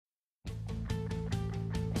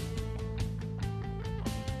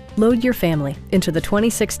Load your family into the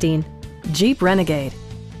 2016 Jeep Renegade.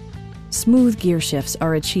 Smooth gear shifts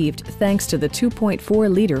are achieved thanks to the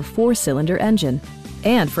 2.4-liter four-cylinder engine.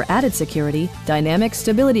 And for added security, dynamic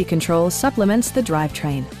stability control supplements the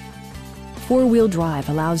drivetrain. Four-wheel drive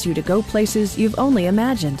allows you to go places you've only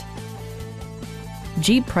imagined.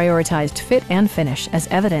 Jeep prioritized fit and finish as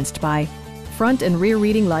evidenced by front and rear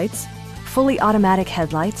reading lights, fully automatic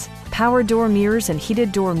headlights, power door mirrors and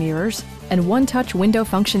heated door mirrors, and one-touch window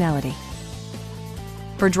functionality.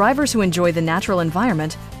 For drivers who enjoy the natural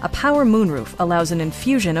environment, a power moonroof allows an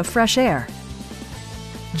infusion of fresh air.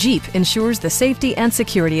 Jeep ensures the safety and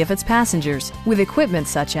security of its passengers with equipment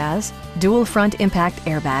such as dual front impact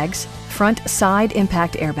airbags, front side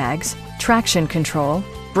impact airbags, traction control,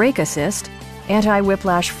 brake assist,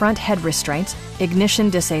 anti-whiplash front head restraints, ignition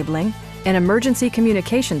disabling, an emergency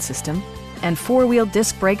communication system, and four-wheel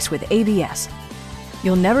disc brakes with ABS.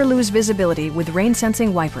 You'll never lose visibility with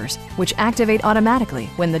rain-sensing wipers, which activate automatically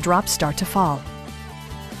when the drops start to fall.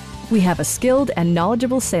 We have a skilled and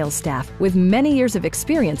knowledgeable sales staff with many years of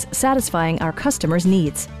experience satisfying our customers'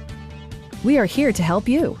 needs. We are here to help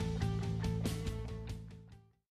you.